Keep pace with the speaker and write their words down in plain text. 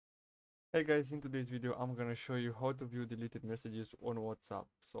Hey guys, in today's video I'm gonna show you how to view deleted messages on WhatsApp.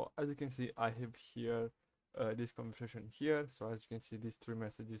 So as you can see, I have here this conversation here. So as you can see, these three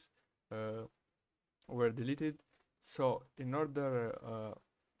messages uh, were deleted. So in order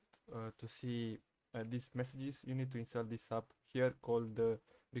to see these messages, you need to install this app here called the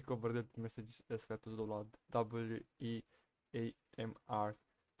recovered message status 𝗙𝗹𝗶𝗴𝗶𝗴𝗶.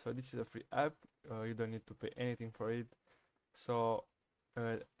 So this is a free app. You don't need to pay anything for it. So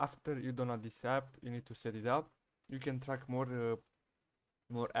after you download this app, you need to set it up. You can track more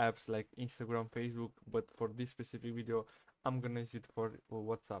apps like Instagram, Facebook, but for this specific video I'm gonna use it for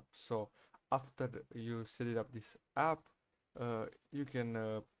WhatsApp. So after you set it up this app, you can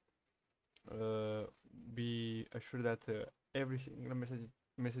uh, be assured that every single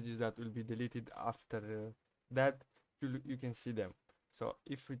messages that will be deleted after that you can see them. So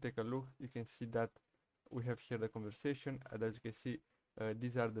if we take a look, you can see that we have here the conversation, and as you can see,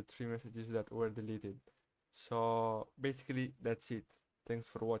 these are the three messages that were deleted. So basically that's it. Thanks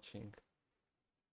for watching.